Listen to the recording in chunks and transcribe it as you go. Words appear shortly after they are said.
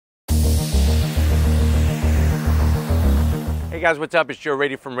guys, what's up? It's Joe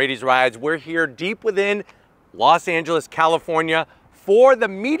Raiti from Raiti's Rides. We're here deep within Los Angeles, California for the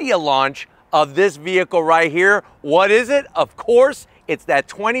media launch of this vehicle right here. What is it? Of course, it's that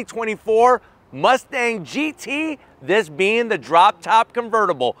 2024 Mustang GT, this being the drop top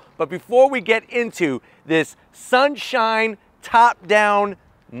convertible. But before we get into this sunshine, top down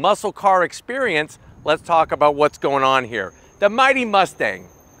muscle car experience, let's talk about what's going on here. The mighty Mustang.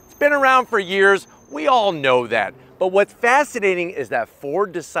 It's been around for years. We all know that. But what's fascinating is that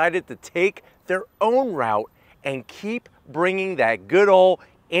Ford decided to take their own route and keep bringing that good old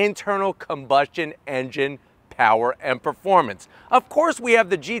internal combustion engine power and performance. Of course, we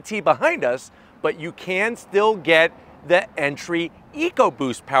have the GT behind us, but you can still get the entry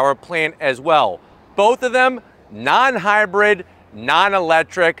EcoBoost power plant as well. Both of them non-hybrid,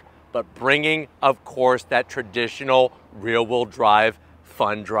 non-electric, but bringing, of course, that traditional rear-wheel drive,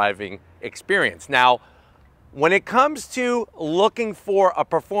 fun driving experience. Now, when it comes to looking for a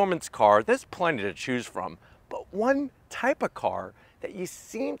performance car, there's plenty to choose from, but one type of car that you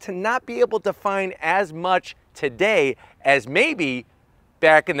seem to not be able to find as much today as maybe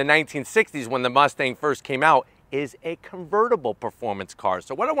back in the 1960s when the Mustang first came out is a convertible performance car.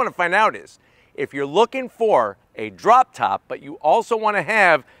 So what I want to find out is, if you're looking for a drop top, but you also want to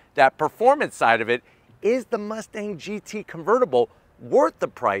have that performance side of it, is the Mustang GT convertible worth the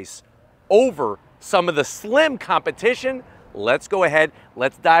price over some of the slim competition? Let's go ahead,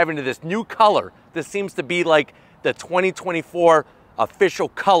 let's dive into this new color. This seems to be like the 2024 official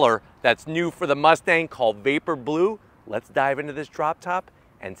color that's new for the Mustang, called Vapor Blue. Let's dive into this drop top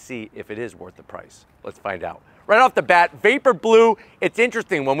and see if it is worth the price. Let's find out. Right off the bat, Vapor Blue, it's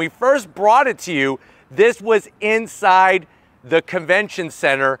interesting. When we first brought it to you, this was inside the convention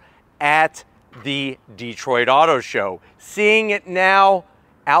center at the Detroit Auto Show. Seeing it now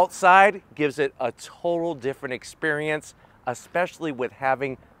outside gives it a total different experience, especially with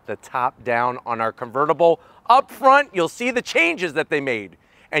having the top down on our convertible. Up front, you'll see the changes that they made.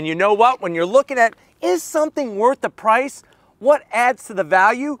 And you know what? When you're looking at, is something worth the price? What adds to the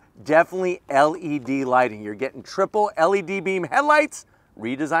value? Definitely LED lighting. You're getting triple LED beam headlights,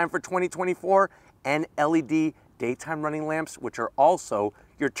 redesigned for 2024, and LED daytime running lamps, which are also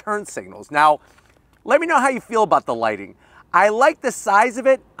your turn signals. Now, let me know how you feel about the lighting. I like the size of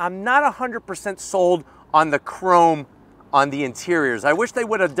it. I'm not 100% sold on the chrome on the interiors. I wish they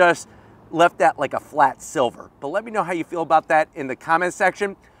would have just left that like a flat silver. But let me know how you feel about that in the comment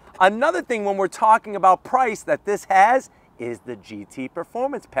section. Another thing when we're talking about price that this has is the GT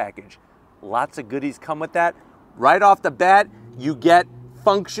Performance Package. Lots of goodies come with that. Right off the bat, you get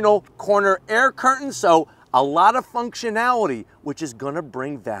functional corner air curtains, so a lot of functionality, which is gonna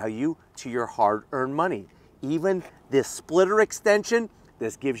bring value to your hard-earned money. Even this splitter extension,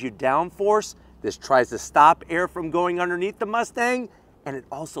 this gives you downforce. This tries to stop air from going underneath the Mustang, and it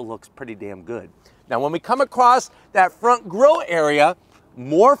also looks pretty damn good. Now, when we come across that front grille area,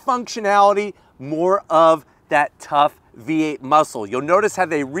 more functionality, more of that tough V8 muscle. You'll notice how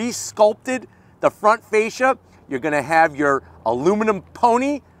they re-sculpted the front fascia. You're gonna have your aluminum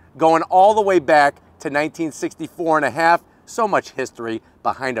pony going all the way back to 1964 and a half. So much history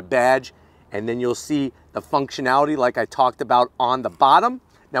behind a badge. And then you'll see the functionality like I talked about on the bottom.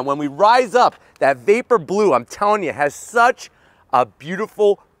 Now, when we rise up, that Vapor Blue, I'm telling you, has such a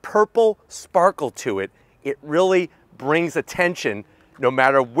beautiful purple sparkle to it. It really brings attention no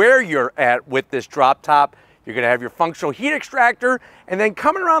matter where you're at with this drop top. You're gonna have your functional heat extractor, and then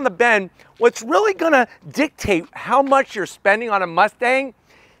coming around the bend, what's really gonna dictate how much you're spending on a Mustang,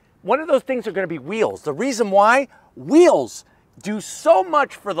 one of those things are gonna be wheels. The reason why? Wheels do so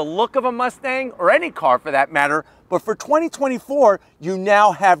much for the look of a Mustang, or any car for that matter, but for 2024, you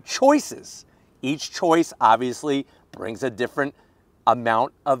now have choices. Each choice obviously brings a different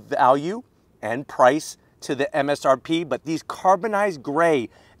amount of value and price to the MSRP, but these carbonized gray,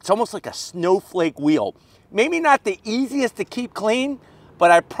 it's almost like a snowflake wheel. Maybe not the easiest to keep clean, but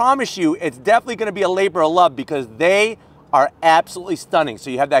I promise you it's definitely gonna be a labor of love because they are absolutely stunning.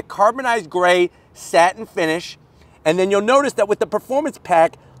 So you have that carbonized gray satin finish, and then you'll notice that with the performance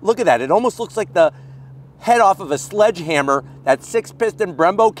pack, look at that, it almost looks like the head off of a sledgehammer, that 6-piston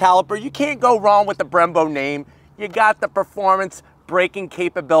Brembo caliper. You can't go wrong with the Brembo name. You got the performance braking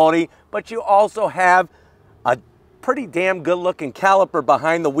capability, but you also have a pretty damn good looking caliper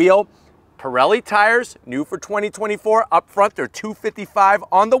behind the wheel. Pirelli tires, new for 2024. Up front, they're 255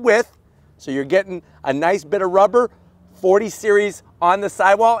 on the width, so you're getting a nice bit of rubber. 40 series on the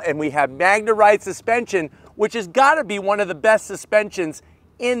sidewall, and we have Magna-Ride suspension, which has got to be one of the best suspensions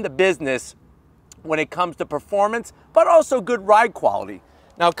in the business when it comes to performance, but also good ride quality.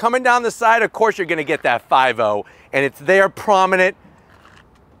 Now coming down the side, of course, you're gonna get that 5.0, and it's there prominent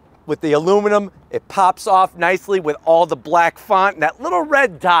with the aluminum. It pops off nicely with all the black font and that little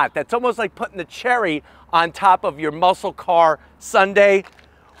red dot that's almost like putting the cherry on top of your muscle car sundae.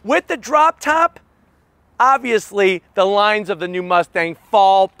 With the drop top, obviously the lines of the new Mustang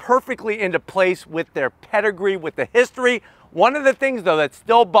fall perfectly into place with their pedigree, with the history. One of the things though that's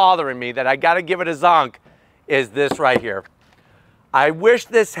still bothering me that I gotta give it a zonk is this right here. I wish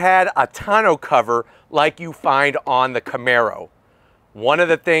this had a tonneau cover like you find on the Camaro. One of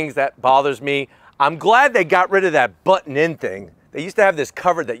the things that bothers me, I'm glad they got rid of that button-in thing. They used to have this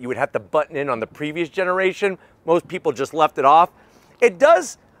cover that you would have to button in on the previous generation. Most people just left it off. It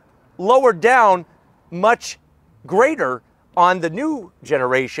does lower down much greater on the new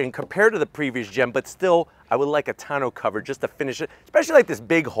generation compared to the previous gen, but still, I would like a tonneau cover just to finish it, especially like this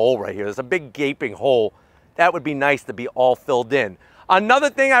big hole right here. There's a big gaping hole. That would be nice to be all filled in. Another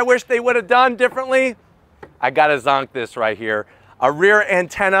thing I wish they would have done differently, I gotta zonk this right here. A rear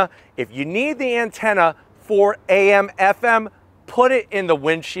antenna. If you need the antenna for AM, FM, put it in the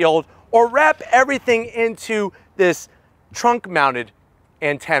windshield or wrap everything into this trunk mounted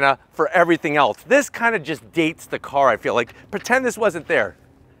antenna for everything else. This kind of just dates the car, I feel like. Pretend this wasn't there.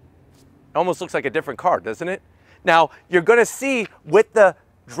 It almost looks like a different car, doesn't it? Now, you're gonna see with the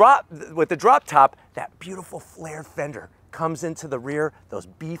drop top, that beautiful flared fender comes into the rear, those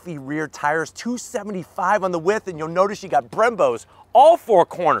beefy rear tires, 275 on the width, and you'll notice you got Brembos all four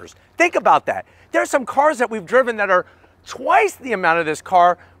corners. Think about that. There's some cars that we've driven that are twice the amount of this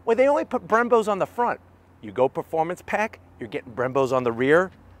car where they only put Brembos on the front. You go performance pack, you're getting Brembos on the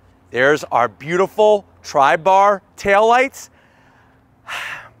rear. There's our beautiful tri-bar taillights.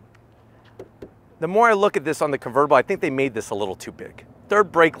 The more I look at this on the convertible, I think they made this a little too big.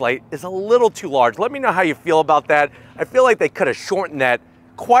 Third brake light is a little too large. Let me know how you feel about that. I feel like they could have shortened that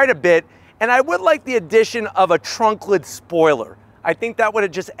quite a bit. And I would like the addition of a trunk lid spoiler. I think that would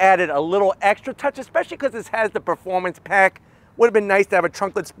have just added a little extra touch, especially because this has the performance pack. Would have been nice to have a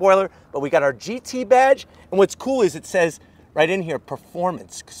trunk lid spoiler, but we got our GT badge. And what's cool is it says right in here,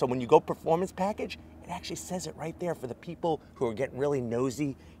 performance. So when you go performance package, it actually says it right there for the people who are getting really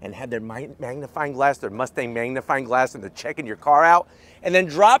nosy and have their magnifying glass, their Mustang magnifying glass, and they're checking your car out. And then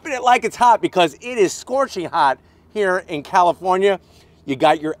dropping it like it's hot because it is scorching hot here in California. You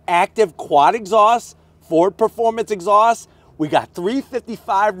got your active quad exhaust, Ford Performance exhaust. We got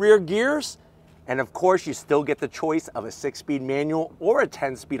 355 rear gears. And of course, you still get the choice of a 6-speed manual or a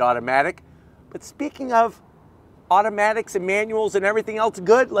 10-speed automatic. But speaking of automatics and manuals and everything else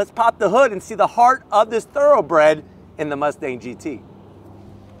good, let's pop the hood and see the heart of this thoroughbred in the Mustang GT.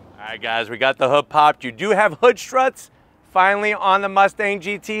 All right, guys, we got the hood popped. You do have hood struts finally on the Mustang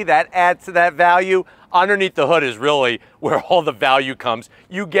GT. That adds to that value. Underneath the hood is really where all the value comes.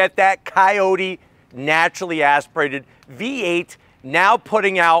 You get that Coyote naturally aspirated V8 now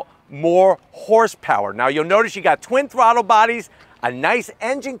putting out more horsepower. Now you'll notice you got twin throttle bodies, a nice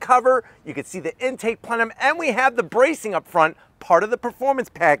engine cover. You can see the intake plenum, and we have the bracing up front, part of the performance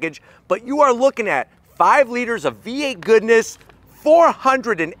package. But you are looking at 5 liters of V8 goodness,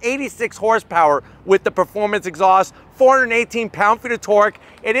 486 horsepower with the performance exhaust, 418 pound-feet of torque.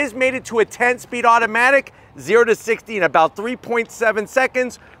 It is mated to a 10-speed automatic, 0 to 60 in about 3.7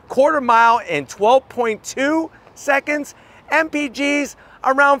 seconds, quarter mile in 12.2 seconds. MPGs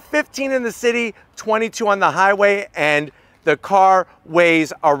around 15 in the city, 22 on the highway, and the car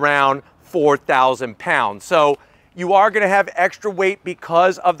weighs around 4,000 pounds. So you are going to have extra weight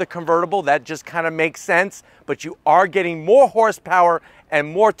because of the convertible. That just kind of makes sense, but you are getting more horsepower and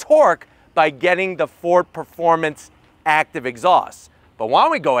more torque by getting the Ford Performance active exhaust. But why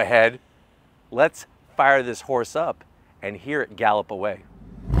don't we go ahead, let's fire this horse up and hear it gallop away.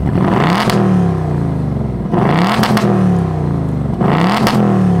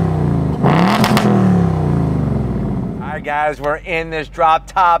 All right, guys, we're in this drop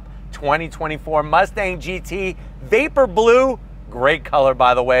top 2024 Mustang GT Vapor Blue, great color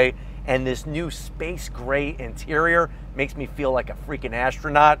by the way, and this new space gray interior makes me feel like a freaking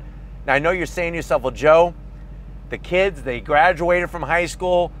astronaut. Now I know you're saying to yourself, well, Joe, the kids, they graduated from high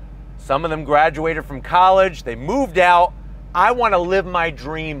school, some of them graduated from college, they moved out. I want to live my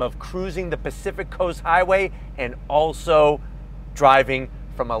dream of cruising the Pacific Coast Highway and also driving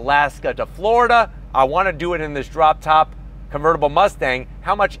from Alaska to Florida. I want to do it in this drop top convertible Mustang.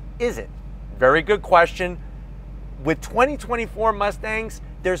 How much is it? Very good question. With 2024 Mustangs,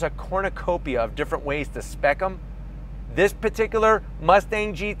 there's a cornucopia of different ways to spec them. This particular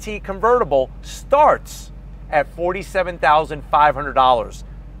Mustang GT convertible starts at $47,500.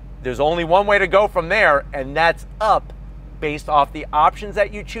 There's only one way to go from there, and that's up based off the options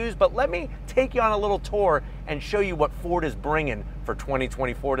that you choose, but let me take you on a little tour and show you what Ford is bringing for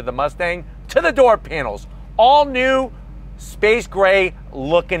 2024 to the Mustang. To the door panels, all new, space gray,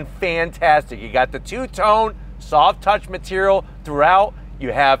 looking fantastic. You got the two-tone, soft touch material throughout.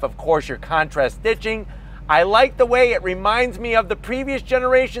 You have, of course, your contrast stitching. I like the way it reminds me of the previous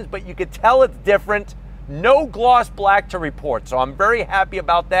generations, but you could tell it's different. No gloss black to report, so I'm very happy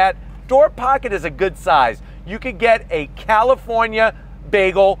about that. Door pocket is a good size. You could get a California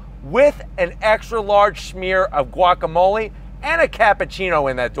bagel with an extra large smear of guacamole and a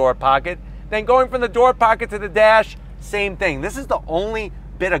cappuccino in that door pocket. Then going from the door pocket to the dash, same thing. This is the only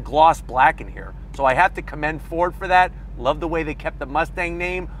bit of gloss black in here, so I have to commend Ford for that. Love the way they kept the Mustang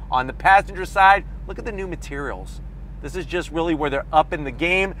name on the passenger side. Look at the new materials. This is just really where they're up in the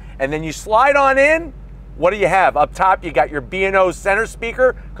game. And then you slide on in. What do you have? Up top, you got your B&O center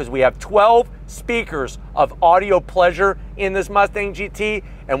speaker, because we have 12 speakers of audio pleasure in this Mustang GT,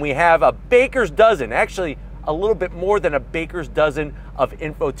 and we have a baker's dozen, actually a little bit more than a baker's dozen of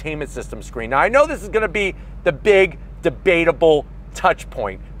infotainment system screen. Now, I know this is going to be the big debatable touch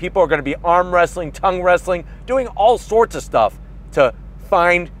point. People are going to be arm wrestling, tongue wrestling, doing all sorts of stuff to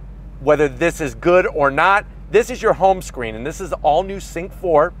find whether this is good or not. This is your home screen, and this is all new Sync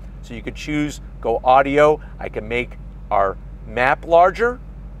 4, so you could choose go audio. I can make our map larger,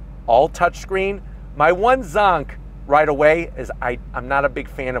 all touchscreen. My one zonk right away is I'm not a big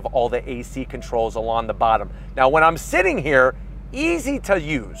fan of all the AC controls along the bottom. Now, when I'm sitting here, easy to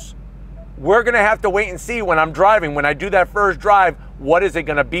use. We're gonna have to wait and see when I'm driving, when I do that first drive, what is it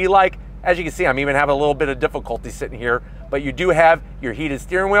gonna be like? As you can see, I'm even having a little bit of difficulty sitting here, but you do have your heated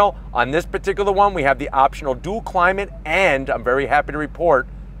steering wheel. On this particular one, we have the optional dual climate, and I'm very happy to report,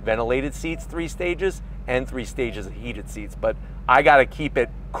 ventilated seats, 3 stages, and 3 stages of heated seats. But I gotta keep it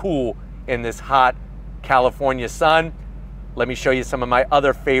cool in this hot California sun. Let me show you some of my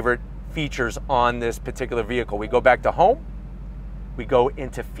other favorite features on this particular vehicle. We go back to home, we go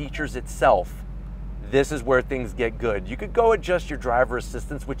into features itself. This is where things get good. You could go adjust your driver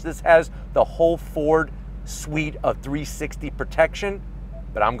assistance, which this has the whole Ford suite of 360 protection,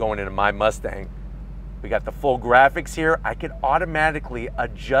 but I'm going into my Mustang. We got the full graphics here. I could automatically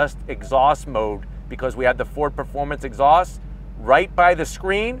adjust exhaust mode because we have the Ford Performance exhaust right by the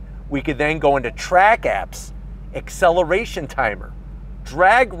screen. We could then go into track apps, acceleration timer,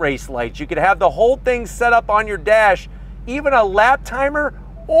 drag race lights. You could have the whole thing set up on your dash, even a lap timer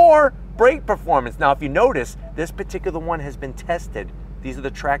or brake performance. Now, if you notice, this particular one has been tested. These are the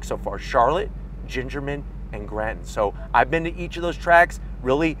tracks so far: Charlotte, Gingerman, and Granton. So I've been to each of those tracks,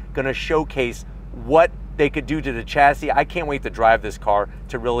 really gonna showcase what they could do to the chassis. I can't wait to drive this car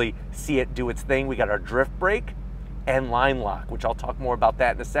to really see it do its thing. We got our drift brake and line lock, which I'll talk more about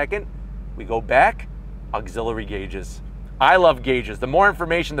that in a second. We go back, auxiliary gauges. I love gauges. The more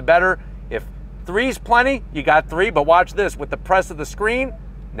information, the better. If 3's plenty, you got 3, but watch this. With the press of the screen,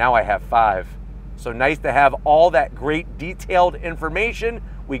 now I have 5. So nice to have all that great detailed information.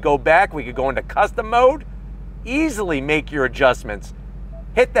 We go back, we could go into custom mode, easily make your adjustments.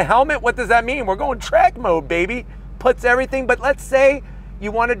 Hit the helmet, what does that mean? We're going track mode, baby. Puts everything, but let's say you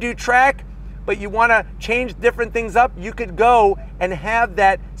want to do track, but you want to change different things up, you could go and have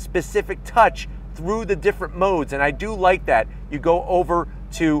that specific touch through the different modes, and I do like that. You go over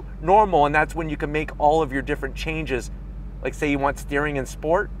to normal, and that's when you can make all of your different changes. Like say you want steering in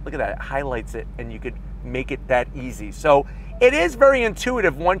sport, look at that, it highlights it, and you could make it that easy. So it is very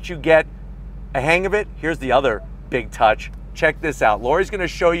intuitive once you get a hang of it. Here's the other big touch. Check this out. Lori's gonna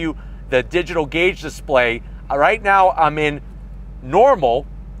show you the digital gauge display. Right now I'm in normal.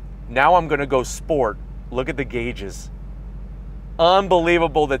 Now I'm gonna go sport. Look at the gauges.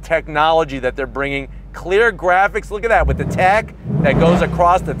 Unbelievable, the technology that they're bringing. Clear graphics, look at that, with the tack that goes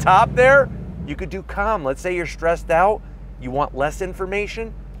across the top there. You could do calm. Let's say you're stressed out, you want less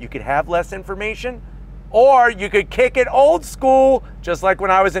information, you could have less information. Or you could kick it old school, just like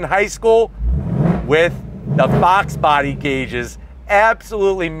when I was in high school, with the Fox body gauges.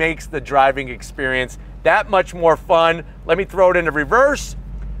 Absolutely makes the driving experience that much more fun. Let me throw it into reverse.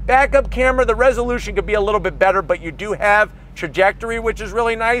 Backup camera, the resolution could be a little bit better, but you do have trajectory, which is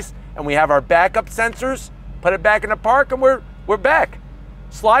really nice. And we have our backup sensors. Put it back in the park and we're back.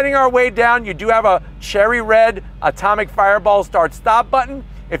 Sliding our way down, you do have a cherry red atomic fireball start stop button.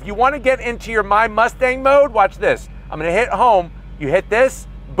 If you want to get into your My Mustang mode, watch this. I'm going to hit home. You hit this,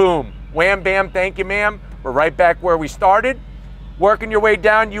 boom, wham, bam, thank you, ma'am. We're right back where we started. Working your way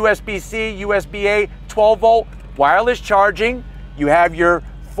down, USB-C, USB-A, 12-volt wireless charging. You have your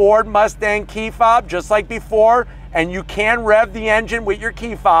Ford Mustang key fob, just like before, and you can rev the engine with your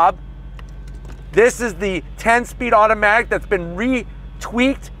key fob. This is the 10-speed automatic that's been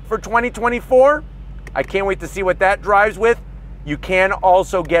retweaked for 2024. I can't wait to see what that drives with. You can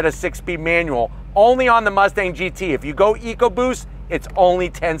also get a 6-speed manual, only on the Mustang GT. If you go EcoBoost, it's only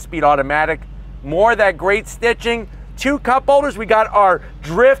 10-speed automatic. More of that great stitching. 2 cup holders. We got our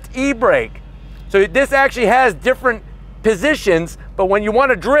drift e-brake. So this actually has different positions, but when you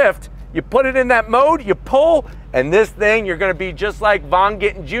want to drift, you put it in that mode, you pull, and this thing, you're going to be just like Von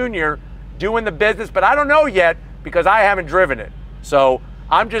Gittin Jr. doing the business, but I don't know yet because I haven't driven it. So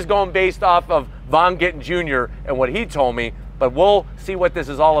I'm just going based off of Von Gittin Jr. and what he told me, but we'll see what this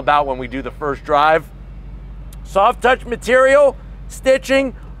is all about when we do the first drive. Soft touch material,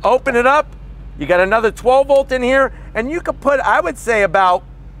 stitching, open it up. You got another 12 volt in here, and you could put, I would say, about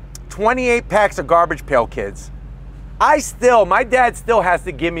 28 packs of garbage pail kids. My dad still has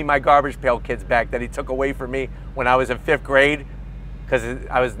to give me my garbage pail kids back that he took away from me when I was in 5th grade because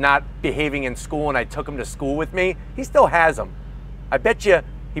I was not behaving in school and I took him to school with me. He still has them. I bet you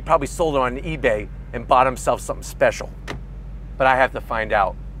he probably sold them on eBay and bought himself something special, but I have to find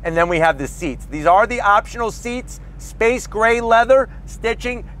out. And then we have the seats. These are the optional seats, space gray leather,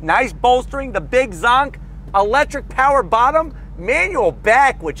 stitching, nice bolstering, the big zonk, electric power bottom, manual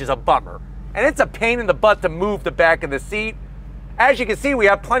back, which is a bummer. And it's a pain in the butt to move the back of the seat. As you can see, we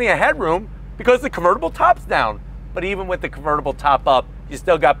have plenty of headroom because the convertible top's down. But even with the convertible top up, you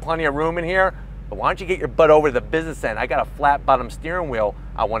still got plenty of room in here. But why don't you get your butt over to the business end? I got a flat bottom steering wheel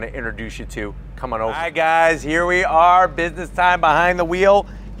I want to introduce you to. Come on over. All right, guys, here we are, business time behind the wheel.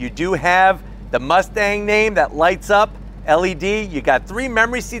 You do have the Mustang name that lights up, LED. You got 3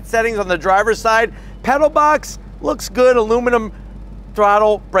 memory seat settings on the driver's side. Pedal box looks good, aluminum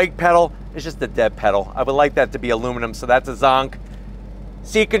throttle, brake pedal. It's just a dead pedal. I would like that to be aluminum, so that's a zonk.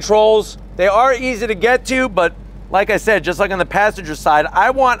 Seat controls, they are easy to get to, but like I said, just like on the passenger side,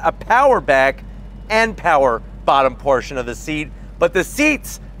 I want a power back and power bottom portion of the seat, but the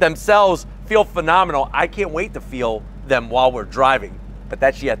seats themselves feel phenomenal. I can't wait to feel them while we're driving, but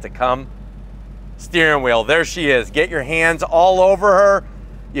that's yet to come. Steering wheel, there she is. Get your hands all over her.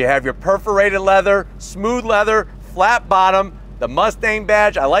 You have your perforated leather, smooth leather, flat bottom, the Mustang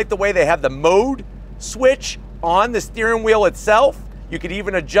badge. I like the way they have the mode switch on the steering wheel itself. You could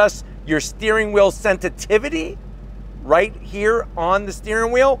even adjust your steering wheel sensitivity right here on the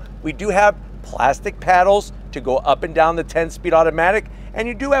steering wheel. We do have plastic paddles to go up and down the 10-speed automatic, and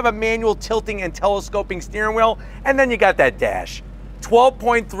you do have a manual tilting and telescoping steering wheel, and then you got that dash.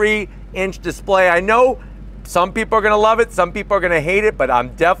 12.3-inch display. I know some people are gonna love it, some people are gonna hate it, but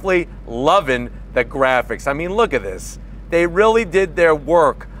I'm definitely loving the graphics. I mean, look at this. They really did their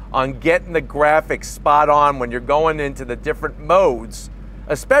work on getting the graphics spot on when you're going into the different modes.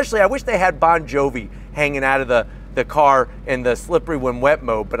 Especially, I wish they had Bon Jovi hanging out of the car in the slippery when wet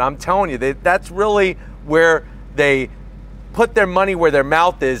mode, but I'm telling you, that's really where they put their money where their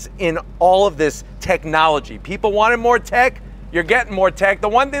mouth is in all of this technology. People wanted more tech, you're getting more tech. The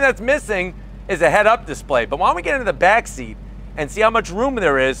one thing that's missing is a head-up display, but why don't we get into the back seat and see how much room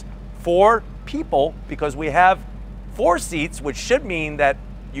there is for people, because we have 4 seats, which should mean that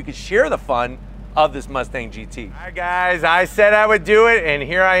you can share the fun of this Mustang GT. All right, guys, I said I would do it, and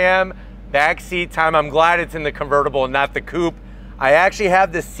here I am, back seat time. I'm glad it's in the convertible and not the coupe. I actually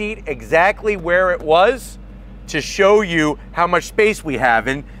have the seat exactly where it was to show you how much space we have.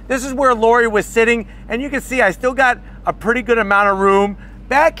 And this is where Lori was sitting, and you can see I still got a pretty good amount of room.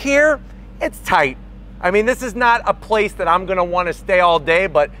 Back here, it's tight. I mean, this is not a place that I'm gonna wanna stay all day,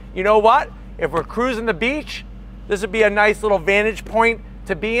 but you know what? If we're cruising the beach, this would be a nice little vantage point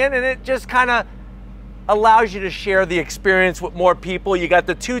to be in, and it just kind of allows you to share the experience with more people. You got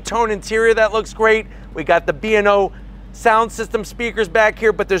the 2-tone interior that looks great. We got the B&O sound system speakers back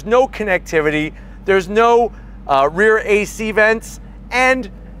here, but there's no connectivity. There's no rear AC vents. And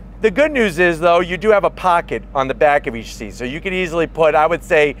the good news is, though, you do have a pocket on the back of each seat. So you could easily put, I would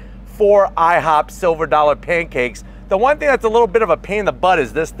say, 4 IHOP silver dollar pancakes. The one thing that's a little bit of a pain in the butt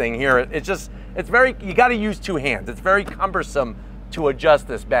is this thing here. It's very, you got to use 2 hands. It's very cumbersome to adjust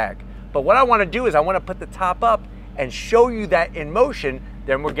this back. But what I want to do is I want to put the top up and show you that in motion.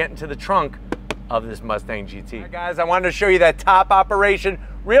 Then we're getting to the trunk of this Mustang GT. All right, guys, I wanted to show you that top operation.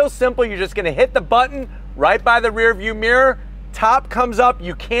 Real simple. You're just going to hit the button right by the rear view mirror. Top comes up.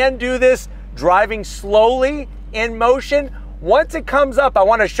 You can do this driving slowly in motion. Once it comes up, I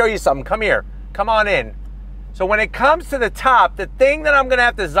want to show you something. Come here. Come on in. So when it comes to the top, the thing that I'm gonna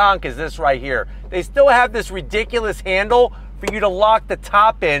have to zonk is this right here. They still have this ridiculous handle for you to lock the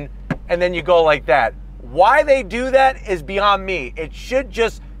top in, and then you go like that. Why they do that is beyond me. It should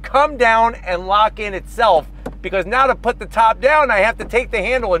just come down and lock in itself, because now to put the top down, I have to take the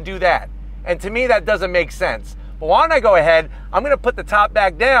handle and do that. And to me, that doesn't make sense. But why don't I go ahead, I'm gonna put the top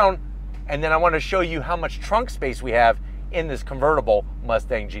back down, and then I wanna show you how much trunk space we have in this convertible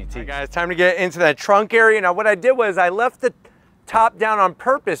Mustang GT. All right, guys, time to get into that trunk area. Now, what I did was I left the top down on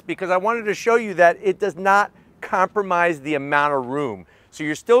purpose because I wanted to show you that it does not compromise the amount of room. So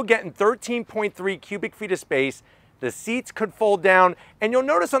you're still getting 13.3 cubic feet of space. The seats could fold down, and you'll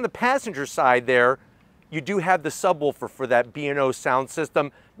notice on the passenger side there, you do have the subwoofer for that B&O sound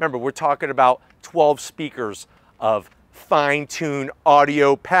system. Remember, we're talking about 12 speakers of fine-tuned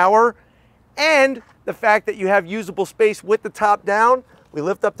audio power, and the fact that you have usable space with the top down. We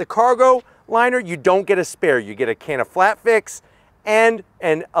lift up the cargo liner, you don't get a spare. You get a can of flat fix and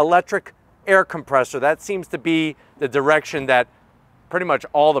an electric air compressor. That seems to be the direction that pretty much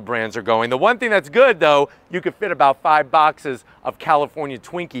all the brands are going. The one thing that's good though, you could fit about 5 boxes of California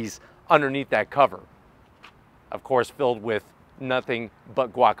Twinkies underneath that cover. Of course, filled with nothing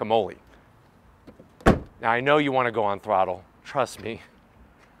but guacamole. Now I know you want to go on throttle. Trust me,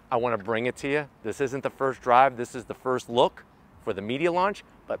 I want to bring it to you. This isn't the first drive, this is the first look for the media launch,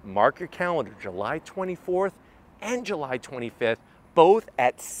 but mark your calendar, July 24th and July 25th, both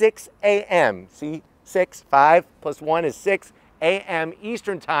at 6 a.m. See, 5 plus 1 is 6 a.m.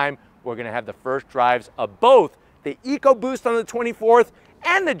 Eastern time. We're gonna have the first drives of both the EcoBoost on the 24th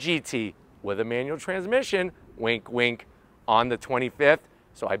and the GT with a manual transmission, wink, wink, on the 25th.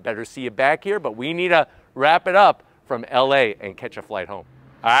 So I better see you back here, but we need to wrap it up from LA and catch a flight home.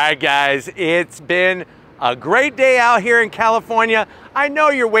 All right, guys, it's been a great day out here in California. I know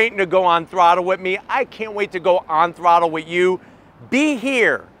you're waiting to go on throttle with me. I can't wait to go on throttle with you. Be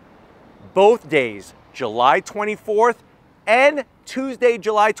here both days, July 24th and Tuesday,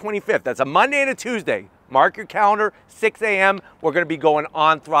 July 25th. That's a Monday and a Tuesday. Mark your calendar, 6 a.m. We're gonna be going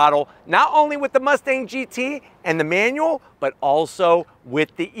on throttle, not only with the Mustang GT and the manual, but also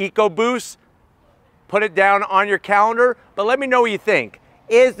with the EcoBoost. Put it down on your calendar, but let me know what you think.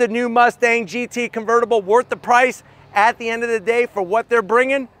 Is the new Mustang GT convertible worth the price at the end of the day for what they're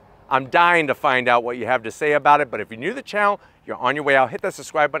bringing? I'm dying to find out what you have to say about it, but if you're new to the channel, you're on your way out, hit that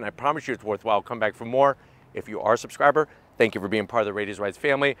subscribe button. I promise you it's worthwhile. Come back for more. If you are a subscriber, thank you for being part of the Raiti's Rides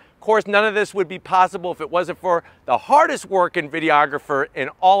family. Of course, none of this would be possible if it wasn't for the hardest working videographer in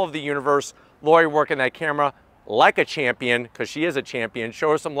all of the universe, Lori, working that camera like a champion, because she is a champion.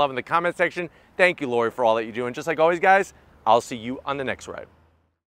 Show her some love in the comment section. Thank you, Lori, for all that you do. And just like always, guys, I'll see you on the next ride.